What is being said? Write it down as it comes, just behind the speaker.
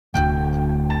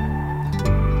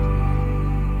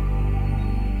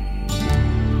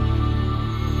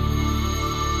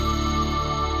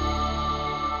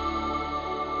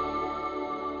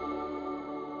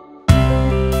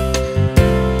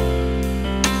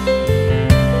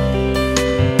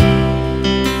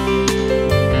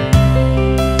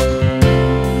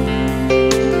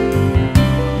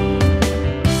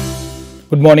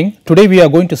morning. Today we are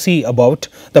going to see about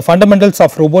the fundamentals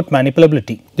of robot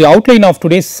manipulability. The outline of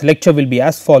today's lecture will be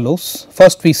as follows.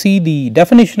 First we see the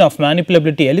definition of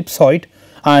manipulability ellipsoid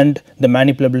and the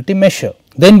manipulability measure.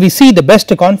 Then we see the best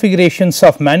configurations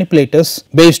of manipulators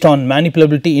based on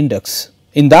manipulability index.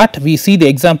 In that we see the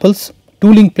examples: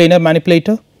 two-link planar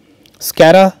manipulator,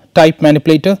 SCARA type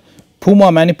manipulator,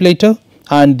 Puma manipulator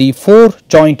and the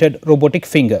 4-jointed robotic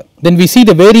finger. Then we see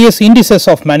the various indices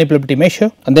of manipulability measure,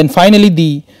 and then finally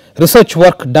the research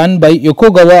work done by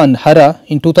Yokogawa and Hara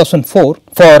in 2004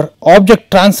 for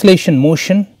object translation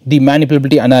motion, the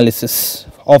manipulability analysis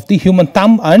of the human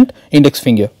thumb and index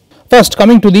finger. First,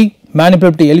 coming to the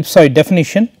manipulability ellipsoid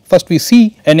definition, first we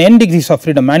see an n degrees of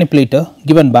freedom manipulator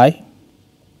given by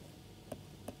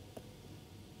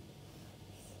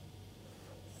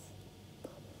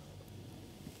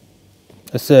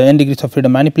this is n degrees of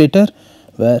freedom manipulator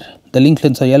where the link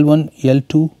lengths are L1,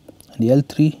 L2 and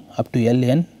L3 up to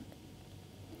Ln.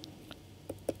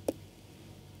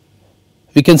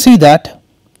 We can see that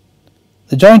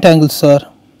the joint angles are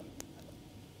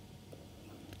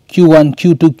Q1,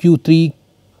 Q2, Q3,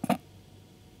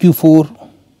 Q4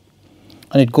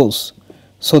 and it goes.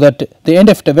 So that the end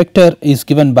effector vector is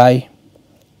given by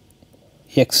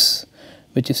x,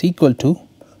 which is equal to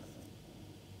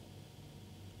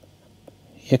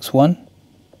x1,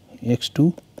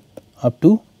 x2 up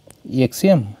to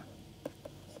xm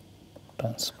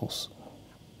transpose.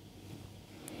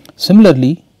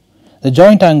 Similarly, the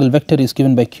joint angle vector is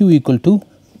given by q equal to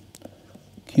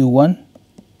q1,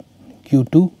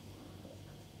 q2,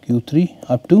 q3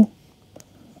 up to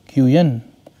qn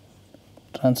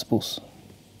transpose.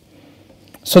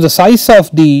 So, the size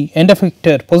of the end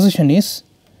effector position is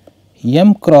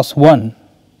m cross 1,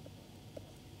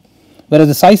 whereas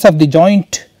the size of the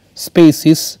joint space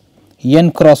is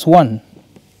n cross 1.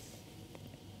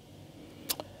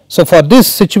 So, for this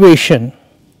situation,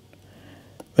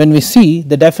 when we see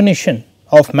the definition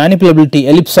of manipulability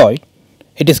ellipsoid,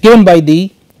 it is given by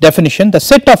the definition: the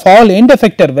set of all end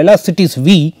effector velocities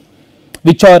v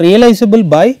which are realizable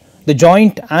by the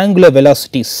joint angular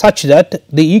velocities such that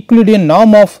the Euclidean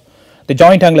norm of the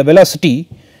joint angular velocity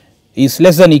is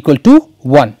less than or equal to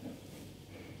 1.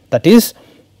 That is,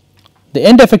 the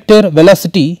end effector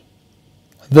velocity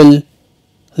will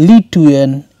lead to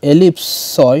an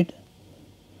ellipsoid,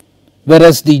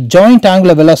 whereas the joint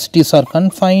angular velocities are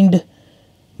confined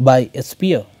by a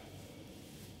sphere.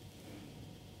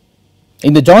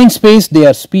 In the joint space they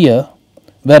are sphere,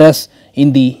 whereas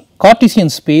in the Cartesian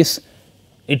space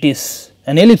it is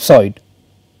an ellipsoid.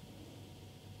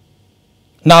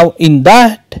 Now, in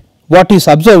that what is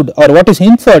observed or what is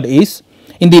inferred is,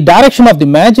 in the direction of the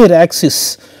major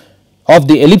axis of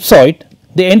the ellipsoid,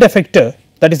 the end effector,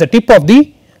 that is the tip of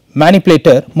the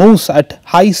manipulator, moves at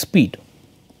high speed,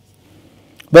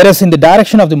 whereas in the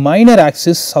direction of the minor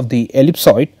axis of the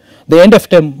ellipsoid, the end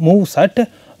effector moves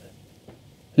at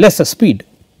lesser speed.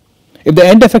 If the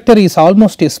end effector is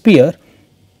almost a sphere,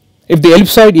 if the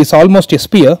ellipsoid is almost a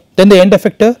sphere, then the end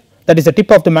effector, that is the tip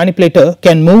of the manipulator,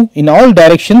 can move in all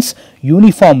directions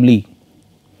uniformly.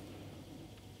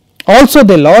 Also,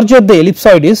 the larger the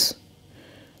ellipsoid is,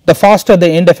 the faster the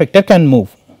end effector can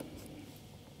move.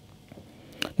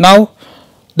 Now,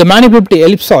 the manipulability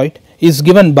ellipsoid is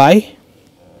given by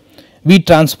V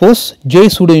transpose J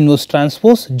pseudo inverse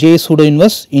transpose J pseudo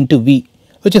inverse into V,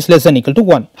 which is less than or equal to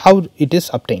 1. How it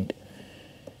is obtained?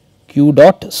 Q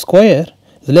dot square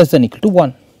is less than or equal to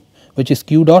 1, which is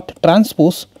Q dot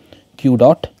transpose Q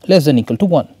dot less than or equal to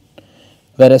 1,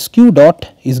 whereas Q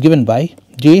dot is given by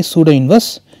J pseudo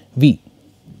inverse V.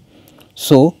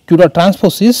 So, Q dot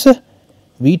transpose is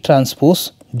V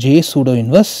transpose J pseudo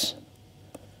inverse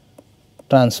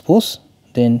transpose,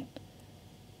 then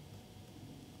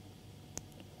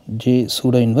J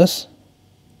pseudo inverse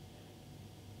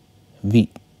V.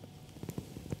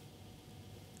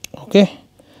 Okay.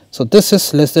 So, this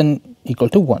is less than or equal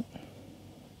to 1,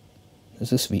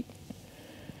 this is V.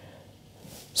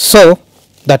 So,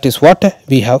 that is what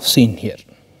we have seen here.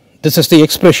 This is the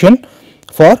expression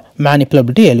for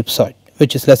manipulability ellipsoid,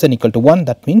 which is less than or equal to 1.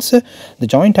 That means the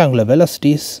joint angular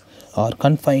velocities are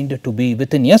confined to be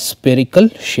within a spherical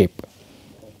shape.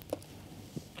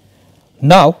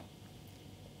 Now,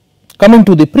 coming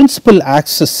to the principal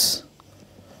axis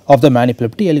of the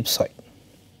manipulability ellipsoid,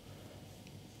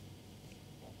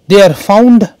 they are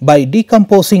found by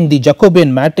decomposing the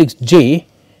Jacobian matrix J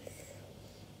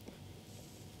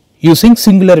using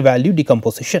singular value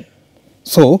decomposition.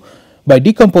 So, by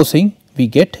decomposing we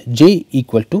get J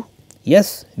equal to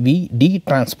S V D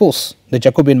transpose. The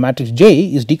Jacobian matrix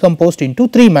J is decomposed into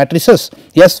 3 matrices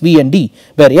S, V and D,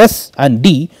 where S and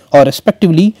D are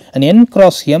respectively an n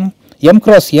cross m, m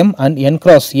cross m and n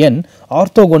cross n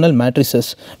orthogonal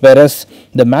matrices, whereas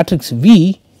the matrix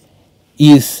V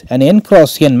is an n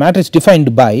cross n matrix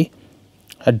defined by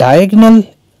a diagonal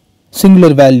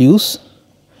singular values,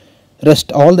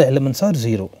 rest all the elements are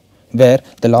 0, where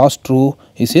the last row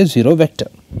is a 0 vector,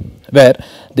 where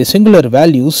the singular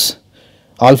values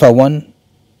alpha 1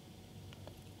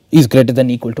 is greater than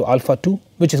equal to alpha 2,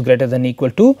 which is greater than equal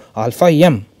to alpha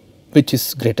m, which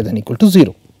is greater than equal to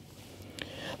 0.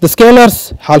 The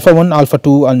scalars alpha 1, alpha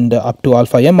 2 and up to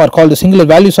alpha m are called the singular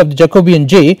values of the Jacobian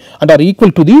J and are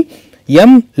equal to the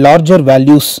m larger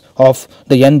values of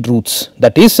the n roots,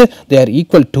 that is they are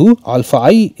equal to alpha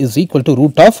I is equal to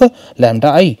root of lambda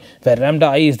I, where lambda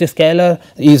I is the scalar,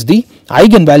 is the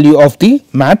eigenvalue of the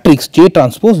matrix J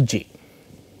transpose J.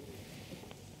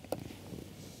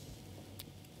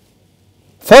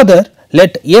 Further,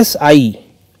 let Si,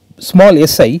 small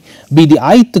si, be the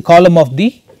ith column of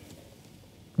the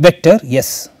vector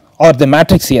S or the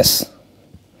matrix S.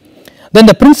 Then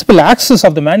the principal axis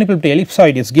of the manipulative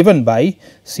ellipsoid is given by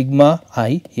sigma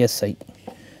I Si,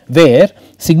 where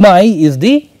sigma I is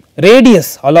the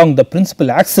radius along the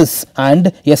principal axis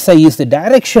and Si is the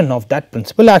direction of that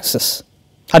principal axis,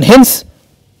 and hence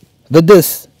with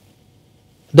this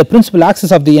the principal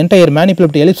axis of the entire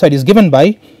manipulative ellipsoid is given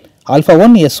by alpha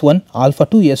 1 S1, alpha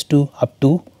 2 S2 up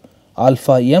to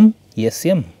alpha m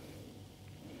Sm,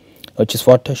 which is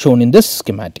what shown in this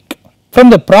schematic. From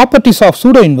the properties of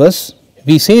pseudo inverse,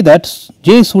 we say that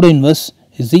J pseudo inverse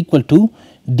is equal to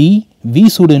d V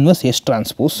pseudo inverse S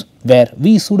transpose, where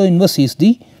V pseudo inverse is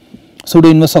the pseudo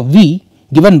inverse of V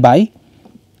given by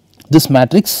this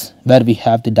matrix, where we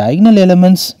have the diagonal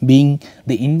elements being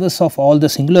the inverse of all the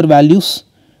singular values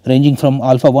ranging from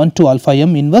alpha 1 to alpha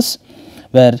m inverse,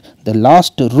 where the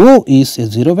last row is a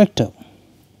 0 vector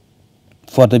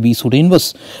for the V pseudo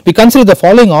inverse. We consider the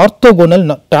following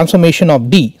orthogonal transformation of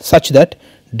D such that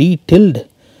D tilde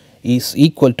is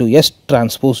equal to S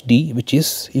transpose D, which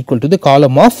is equal to the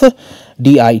column of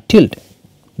Di tilde.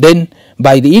 Then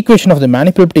by the equation of the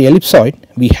manipulative ellipsoid,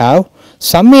 we have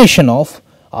summation of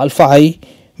alpha I,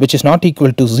 which is not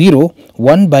equal to 0,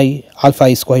 1 by alpha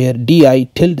I square Di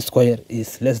tilde square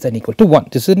is less than equal to 1.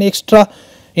 This is an extra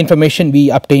information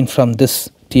we obtain from this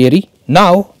theory.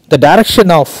 Now the direction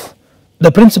of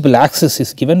the principal axis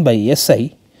is given by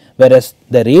Si, whereas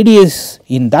the radius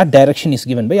in that direction is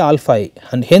given by alpha I,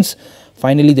 and hence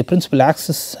finally the principal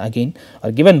axis again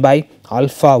are given by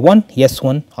alpha 1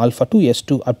 S1, alpha 2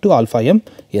 S2 up to alpha m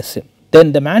Sm.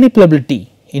 Then the manipulability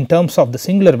in terms of the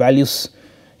singular values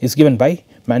is given by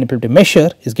manipulative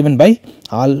measure is given by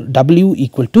all W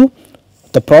equal to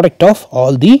the product of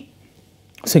all the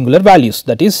singular values,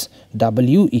 that is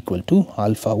W equal to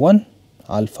alpha 1,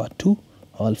 alpha 2,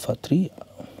 alpha 3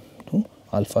 to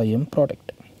alpha m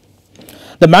product.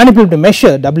 The manipulative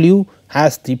measure W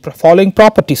has the following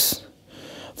properties.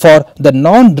 For the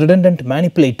non-redundant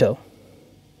manipulator,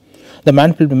 the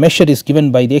manipulative measure is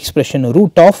given by the expression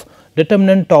root of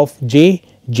determinant of J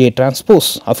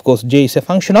transpose. Of course, J is a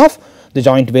function of the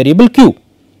joint variable Q.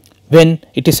 When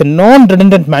it is a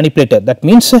non-redundant manipulator, that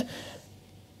means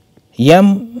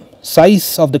m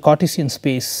size of the Cartesian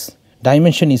space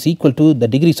dimension is equal to the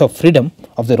degrees of freedom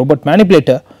of the robot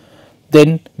manipulator,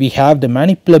 then we have the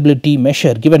manipulability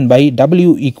measure given by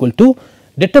W equal to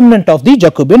determinant of the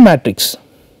Jacobian matrix.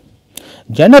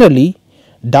 Generally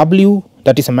W,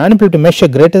 that is a manipulative measure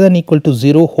greater than equal to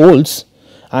 0, holds,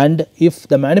 and if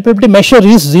the manipulative measure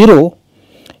is 0,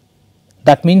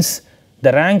 that means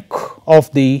the rank of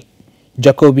the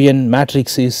Jacobian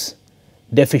matrix is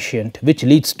deficient, which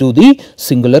leads to the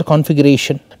singular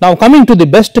configuration. Now coming to the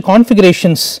best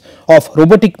configurations of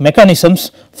robotic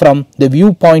mechanisms from the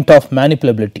viewpoint of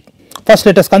manipulability. First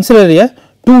let us consider here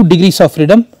 2 degrees of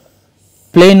freedom,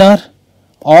 planar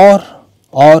or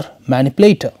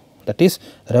manipulator, that is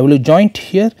revolute joint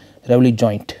here, revolute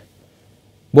joint.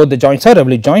 Both the joints are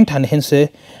revolute joint, and hence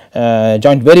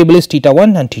joint variable is theta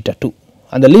 1 and theta 2,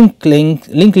 and the link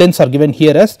lengths are given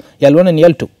here as L1 and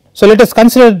L2. So let us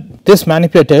consider this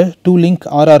manipulator 2 link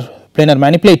or planar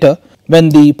manipulator when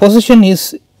the position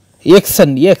is x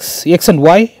and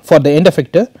y for the end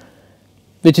effector,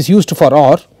 which is used for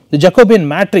R. The Jacobian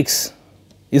matrix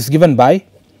is given by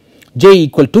J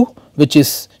equal to, which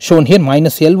is shown here,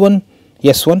 minus L1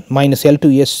 S1 minus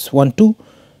L2 S12,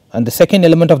 and the second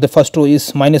element of the first row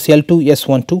is minus L2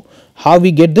 S12. How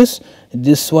we get this?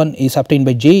 This one is obtained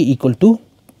by J equal to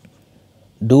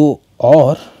dou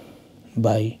R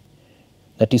by,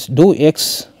 that is dou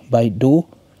x by dou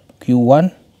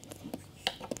q1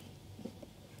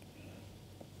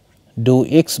 dou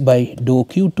x by dou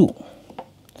q2.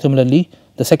 Similarly,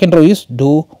 the second row is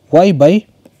dou y by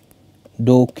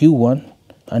dou q1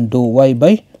 and dou y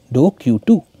by dou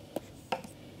q2.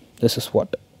 This is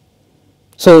what.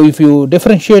 So, if you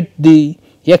differentiate the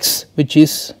x, which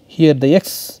is here the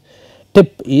x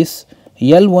tip is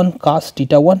L1 cos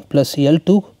theta 1 plus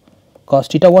L2 cos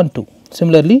theta 1 2.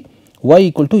 Similarly, y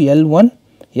equal to L1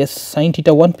 s sin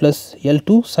theta 1 plus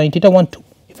L2 sin theta 1 2.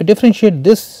 If you differentiate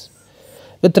this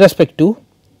with respect to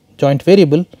joint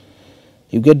variable,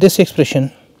 you get this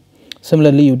expression.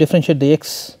 Similarly, you differentiate the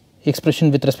x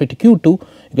expression with respect to q2,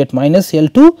 you get minus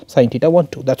L2 sin theta 1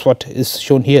 2. That is what is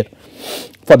shown here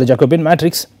for the Jacobian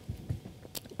matrix.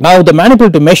 Now, the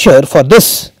manipulative measure for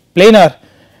this planar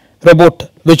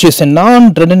robot, which is a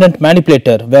non-redundant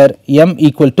manipulator where m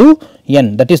equal to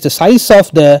n, that is the size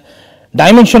of the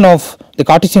dimension of the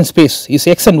Cartesian space is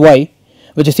x and y,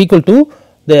 which is equal to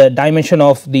the dimension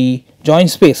of the joint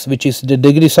space, which is the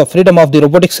degrees of freedom of the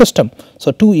robotic system.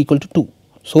 So, 2 equal to 2.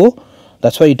 So,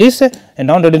 that is why it is a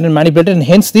non-redundant manipulator, and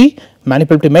hence the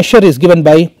manipulative measure is given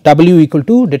by w equal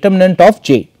to determinant of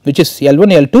j, which is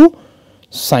L1 L2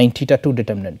 sin theta 2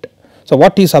 determinant. So,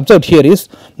 what is observed here is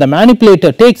the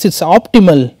manipulator takes its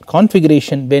optimal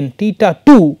configuration when theta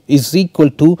 2 is equal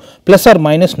to plus or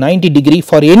minus 90 degree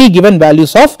for any given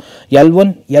values of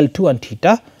L1, L2 and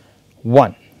theta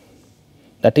 1.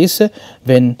 That is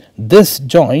when this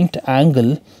joint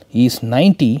angle is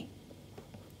 90,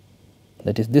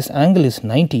 that is this angle is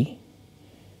 90,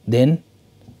 then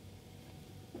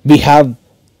we have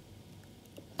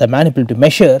the manipulative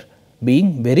measure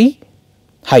being very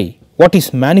high. What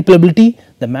is manipulability?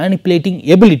 The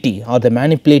manipulating ability or the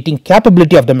manipulating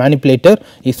capability of the manipulator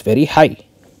is very high.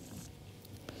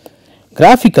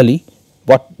 Graphically,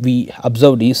 what we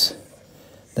observed is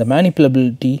the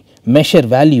manipulability measure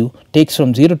value takes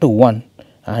from 0 to 1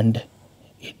 and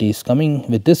it is coming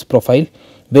with this profile,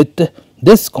 with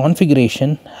this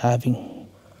configuration having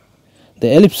the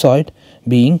ellipsoid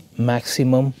being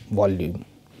maximum volume,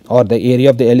 or the area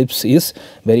of the ellipse is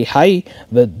very high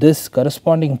with this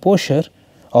corresponding posture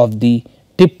of the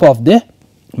tip of the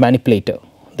manipulator.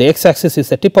 The x axis is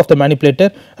the tip of the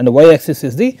manipulator and the y axis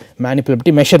is the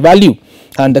manipulability measure value,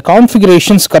 and the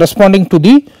configurations corresponding to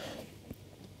the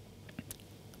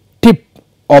tip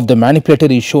of the manipulator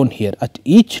is shown here. At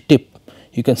each tip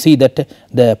you can see that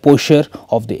the posture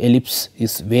of the ellipse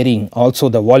is varying, also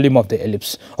the volume of the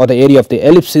ellipse or the area of the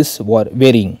ellipse is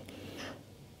varying.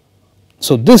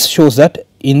 So, this shows that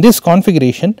in this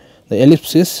configuration the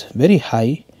ellipse is very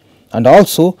high and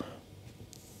also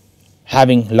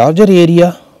having larger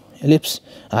area ellipse,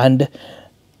 and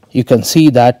you can see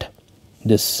that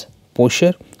this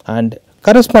posture, and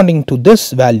corresponding to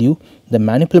this value the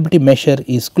manipulability measure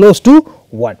is close to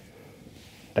 1.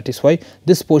 That is why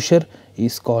this posture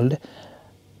is called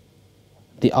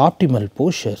the optimal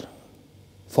posture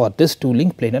for this two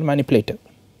link planar manipulator.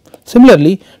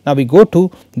 Similarly, now we go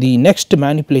to the next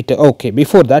manipulator. Okay,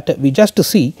 before that we just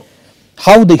see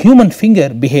how the human finger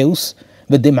behaves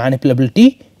with the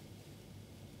manipulability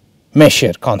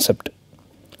measure concept.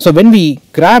 So, when we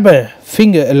grab a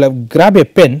finger, grab a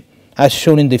pen as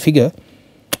shown in the figure,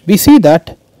 we see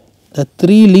that the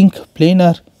 3 link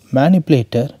planar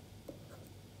manipulator,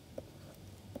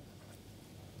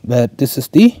 where this is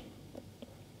the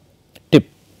tip.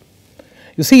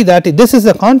 You see that this is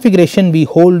the configuration we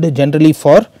hold generally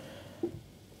for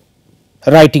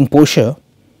writing posture,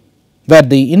 where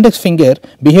the index finger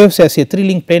behaves as a 3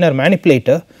 link planar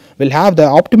manipulator, will have the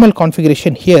optimal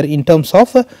configuration here in terms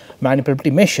of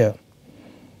manipulability measure.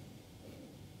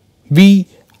 We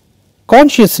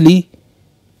consciously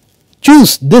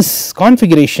choose this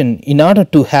configuration in order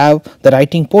to have the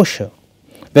writing posture,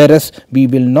 whereas we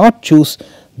will not choose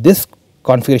this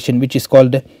configuration, which is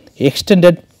called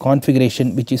extended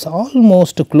configuration, which is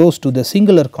almost close to the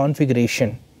singular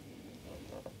configuration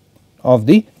of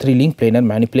the 3 link planar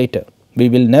manipulator. We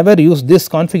will never use this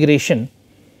configuration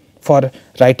for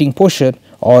writing posture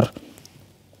or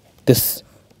this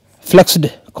fluxed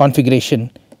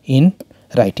configuration in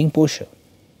writing posture.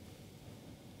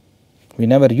 We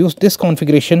never use this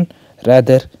configuration,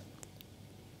 rather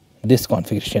this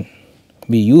configuration.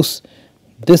 We use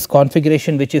this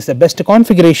configuration, which is the best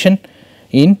configuration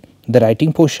in the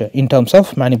writing posture in terms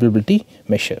of manipulability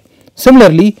measure.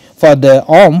 Similarly, for the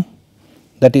arm,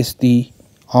 that is the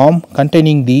arm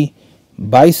containing the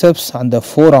biceps and the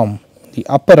forearm, the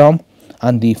upper arm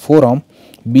and the forearm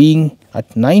being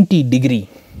at 90 degree,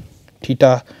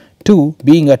 theta 2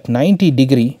 being at 90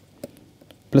 degree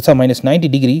plus or minus 90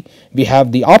 degree, we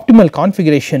have the optimal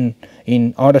configuration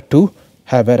in order to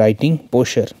have a writing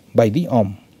posture by the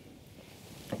arm.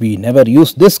 We never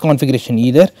use this configuration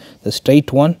either, the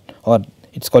straight one, or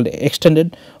it is called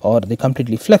extended or the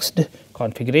completely flexed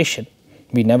configuration.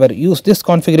 We never use this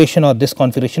configuration or this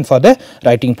configuration for the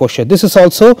writing posture. This is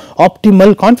also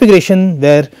optimal configuration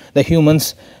where the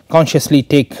humans consciously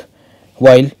take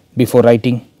while before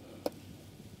writing.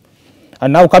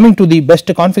 And now coming to the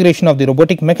best configuration of the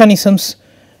robotic mechanisms,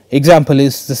 example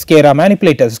is the SCARA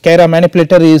manipulator. SCARA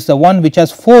manipulator is the one which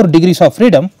has 4 degrees of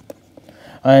freedom,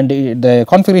 and the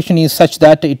configuration is such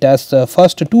that it has the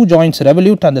first 2 joints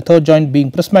revolute and the third joint being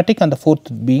prismatic and the fourth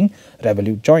being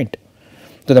revolute joint.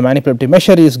 So, the manipulability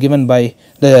measure is given by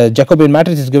the Jacobian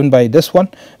matrix is given by this one,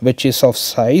 which is of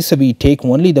size. We take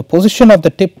only the position of the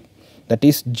tip, that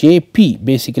is JP,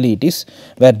 basically it is,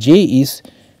 where J is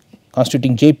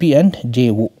constituting JP and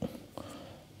JO.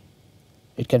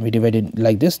 It can be divided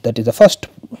like this, that is the first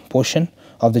portion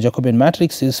of the Jacobian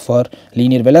matrix is for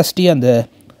linear velocity and the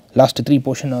last 3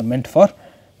 portion are meant for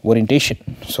orientation.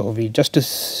 So, we just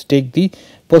take the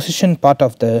position part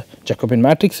of the Jacobian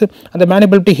matrix, and the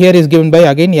manipulability here is given by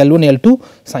again L1 L2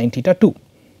 sin theta 2.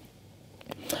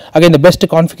 Again the best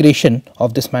configuration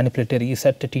of this manipulator is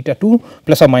at theta 2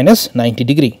 plus or minus 90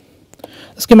 degree.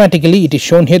 Schematically it is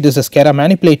shown here, this is a SCARA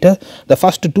manipulator, the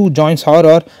first 2 joints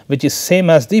are which is same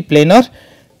as the planar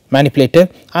manipulator,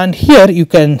 and here you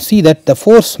can see that the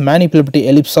force manipulability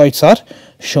ellipsoids are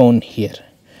shown here.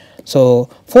 So,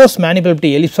 force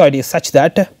manipulability ellipsoid is such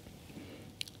that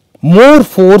more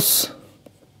force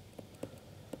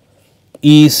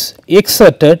is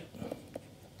exerted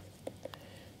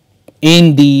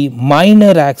in the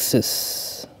minor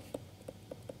axis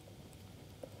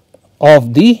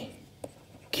of the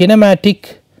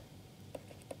kinematic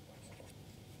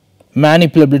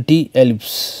manipulability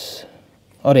ellipse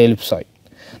or ellipsoid.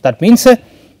 That means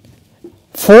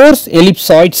force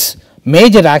ellipsoid's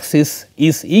major axis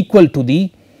is equal to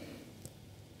the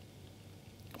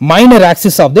minor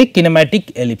axis of the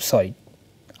kinematic ellipsoid,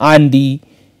 and the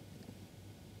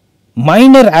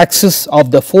minor axis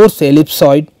of the force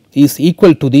ellipsoid is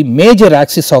equal to the major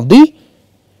axis of the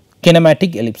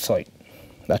kinematic ellipsoid.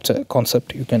 That is a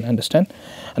concept you can understand.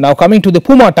 And now coming to the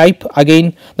Puma type,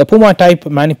 again the Puma type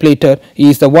manipulator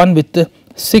is the one with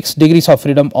 6 degrees of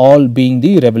freedom, all being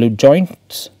the revolute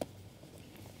joints,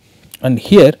 and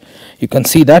here you can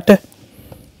see that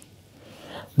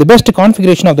the best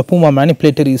configuration of the Puma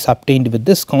manipulator is obtained with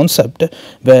this concept,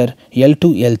 where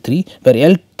L2 L3, where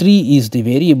L3 is the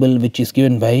variable which is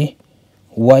given by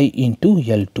y into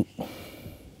L2,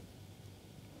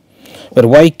 where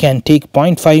y can take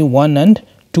 0.5, 1 and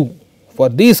 2. For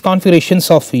these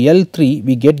configurations of L3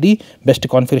 we get the best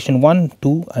configuration 1,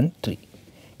 2 and 3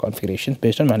 configurations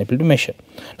based on manipulative measure.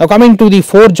 Now coming to the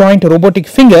 4 joint robotic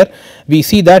finger, we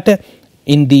see that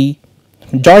in the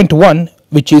joint 1,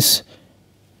 which is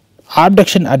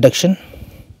abduction adduction,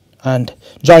 and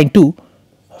joint 2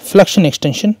 flexion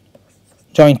extension,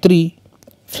 joint 3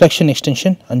 flexion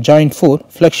extension, and joint 4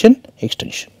 flexion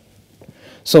extension.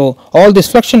 So, all this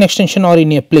flexion extension are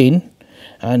in a plane,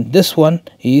 and this one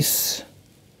is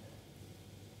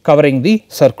covering the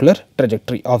circular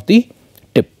trajectory of the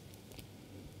tip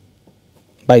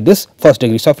by this first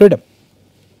degrees of freedom.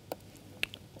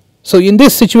 So, in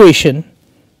this situation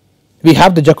we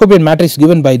have the Jacobian matrix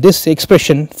given by this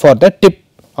expression for the tip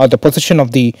or the position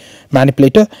of the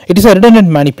manipulator. It is a redundant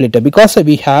manipulator because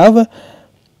we have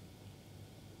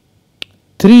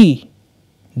 3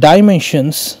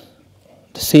 dimensions,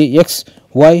 say x,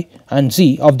 y and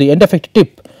z of the end effect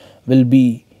tip will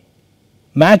be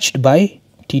matched by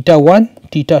theta 1,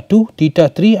 theta 2, theta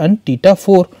 3 and theta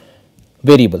 4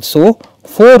 variables. So,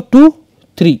 4 to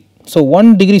 3. So,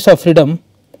 1 degrees of freedom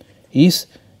is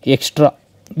extra,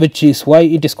 which is why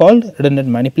it is called redundant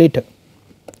manipulator.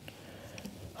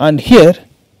 And here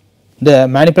the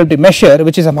manipulability measure,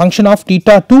 which is a function of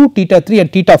theta 2, theta 3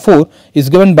 and theta 4, is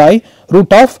given by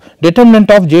root of determinant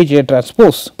of J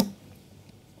transpose.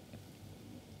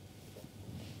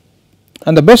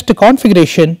 And the best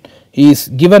configuration is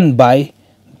given by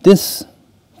this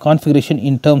configuration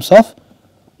in terms of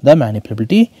the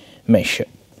manipulability measure.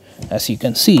 As you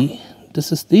can see,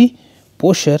 this is the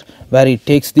posture where it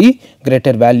takes the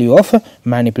greater value of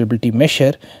manipulability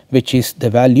measure, which is the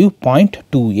value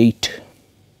 0.28,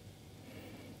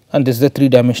 and this is the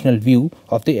 3-dimensional view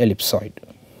of the ellipsoid.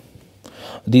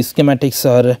 These schematics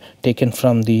are taken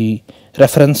from the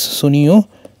reference Sunio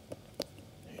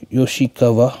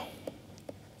Yoshikawa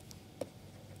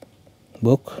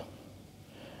book,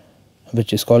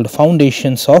 which is called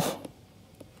Foundations of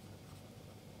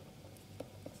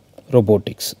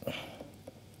Robotics.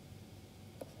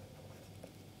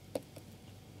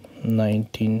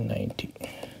 1990.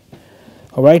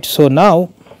 Alright, so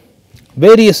now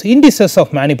various indices of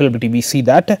manipulability, we see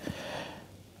that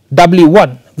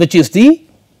W1, which is the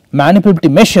manipulability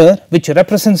measure which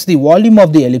represents the volume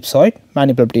of the ellipsoid,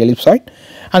 manipulability ellipsoid,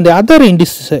 and the other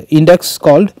index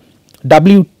called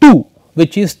W2,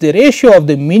 which is the ratio of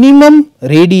the minimum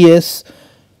radius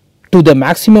to the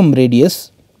maximum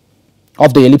radius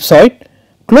of the ellipsoid.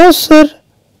 Closer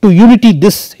to unity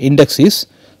this index is,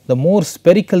 the more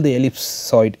spherical the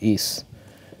ellipsoid is.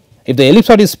 If the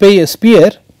ellipsoid is a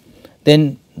sphere,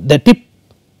 then the tip,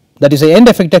 that is the end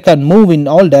effector, can move in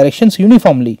all directions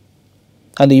uniformly,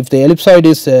 and if the ellipsoid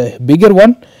is a bigger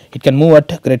one, it can move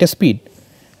at greater speed.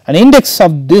 An index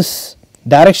of this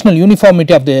directional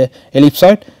uniformity of the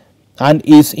ellipsoid and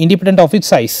is independent of its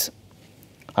size.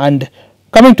 And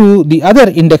coming to the other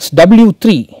index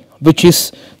W3, which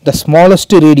is the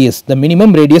smallest radius, the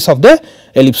minimum radius of the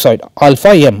ellipsoid, alpha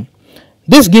m.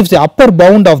 This gives the upper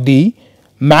bound of the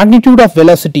magnitude of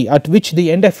velocity at which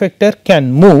the end effector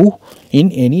can move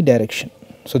in any direction.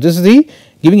 So, this is the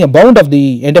giving a bound of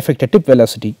the end effector tip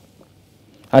velocity,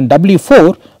 and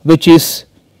W4, which is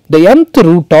the nth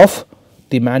root of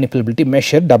the manipulability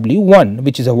measure W1,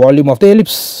 which is a volume of the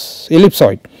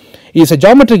ellipsoid, is a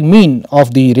geometric mean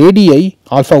of the radii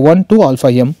alpha 1 to alpha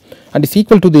m and is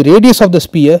equal to the radius of the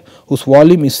sphere whose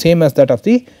volume is same as that of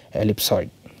the ellipsoid.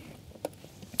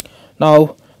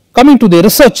 Now, coming to the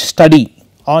research study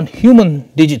on human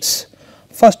digits,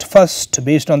 first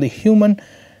based on the human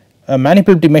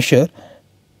manipulability measure,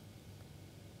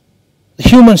 the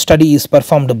human study is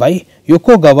performed by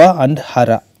Yokogawa and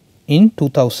Hara in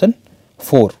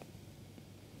 2004.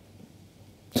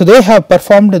 So, they have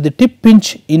performed the tip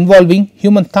pinch involving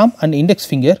human thumb and index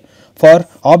finger for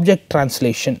object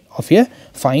translation of a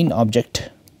fine object.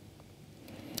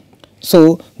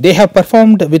 So, they have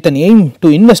performed with an aim to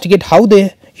investigate how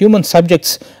the human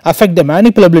subjects affect the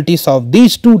manipulabilities of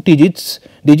these two digits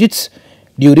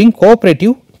during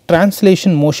cooperative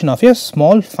translation motion of a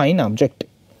small fine object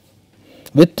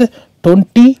with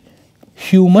 20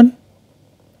 human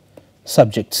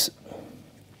subjects.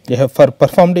 They have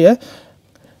performed a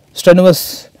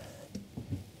strenuous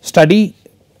study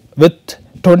with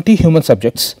 20 human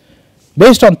subjects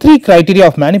based on 3 criteria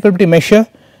of manipulability measure: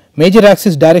 major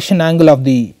axis direction angle of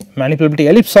the manipulability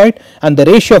ellipsoid and the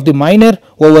ratio of the minor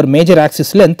over major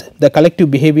axis length. The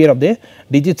collective behavior of the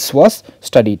digits was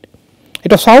studied.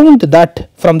 It was found that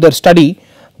from their study,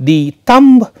 the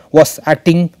thumb was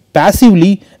acting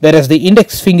passively, whereas the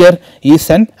index finger is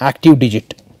an active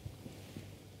digit.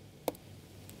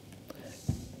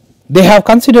 They have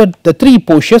considered the 3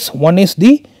 postures. One is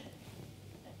the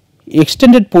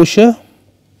extended posture,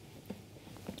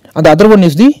 and the other one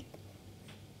is the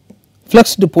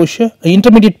flexed posture,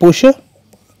 intermediate posture,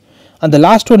 and the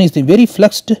last one is the very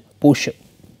flexed posture.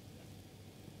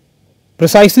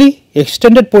 Precisely,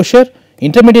 extended posture,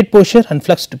 intermediate posture and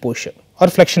flexed posture or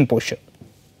flexion posture.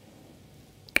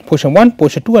 Posture 1,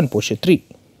 posture 2 and posture 3.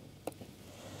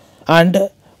 And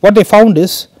what they found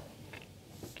is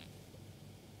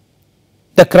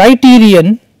the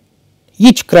criterion,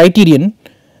 each criterion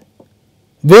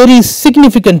varies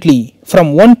significantly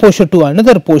from one posture to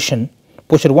another portion,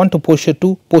 posture 1 to posture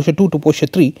 2, posture 2 to posture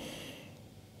 3.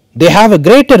 They have a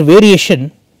greater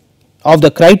variation of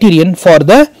the criterion for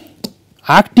the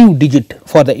active digit.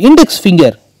 For the index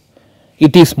finger,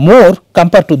 it is more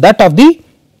compared to that of the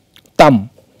thumb.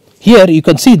 Here you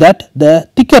can see that the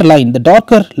thicker line, the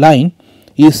darker line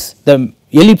is the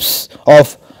ellipse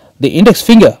of the index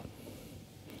finger,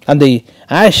 and the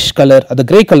ash color or the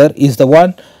grey color is the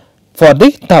one for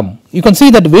the thumb. You can see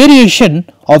that variation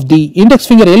of the index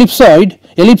finger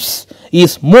ellipse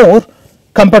is more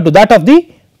compared to that of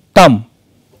the thumb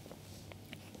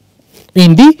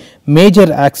in the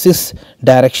major axis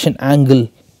direction angle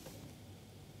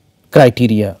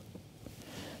criteria.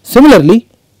 Similarly,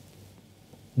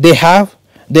 they have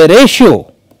the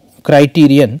ratio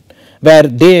criterion, where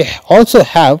they also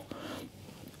have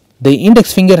the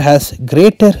index finger has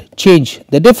greater change.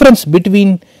 The difference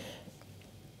between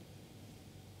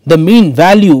the mean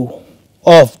value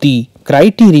of the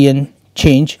criterion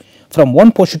change from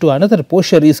one posture to another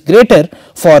posture is greater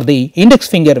for the index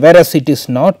finger, whereas it is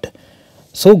not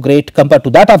so great compared to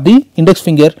that of the index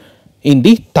finger in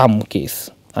the thumb case,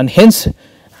 and hence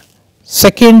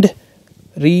second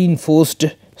reinforced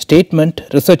statement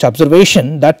research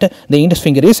observation that the index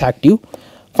finger is active.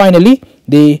 Finally,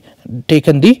 they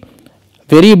taken the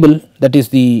variable, that is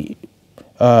the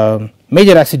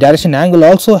major axis direction angle,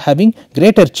 also having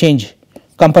greater change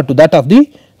compared to that of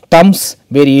the thumb's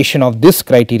variation of this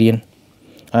criterion,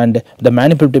 and the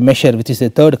manipulability measure, which is the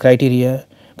third criterion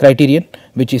criterion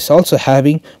which is also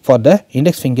having for the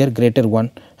index finger greater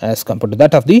 1 as compared to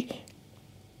that of the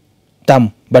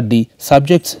thumb, but the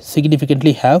subjects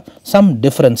significantly have some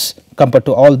difference compared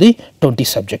to all the 20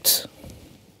 subjects.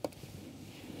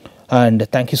 And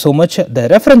thank you so much. The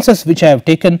references which I have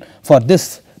taken for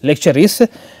this lecture is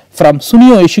from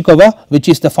Sunio Ishikawa, which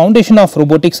is the Foundation of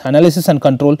Robotics Analysis and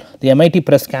Control, the MIT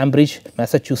Press, Cambridge,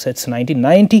 Massachusetts,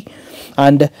 1990,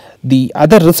 and the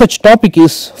other research topic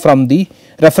is from the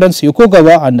reference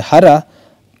Yokogawa and Hara.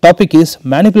 Topic is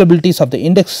manipulabilities of the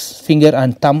index finger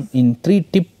and thumb in 3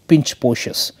 tip pinch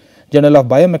postures, Journal of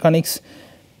Biomechanics,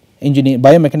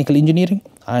 Biomechanical Engineering,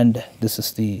 and this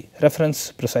is the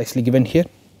reference precisely given here.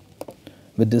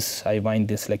 With this I wind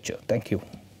this lecture. Thank you.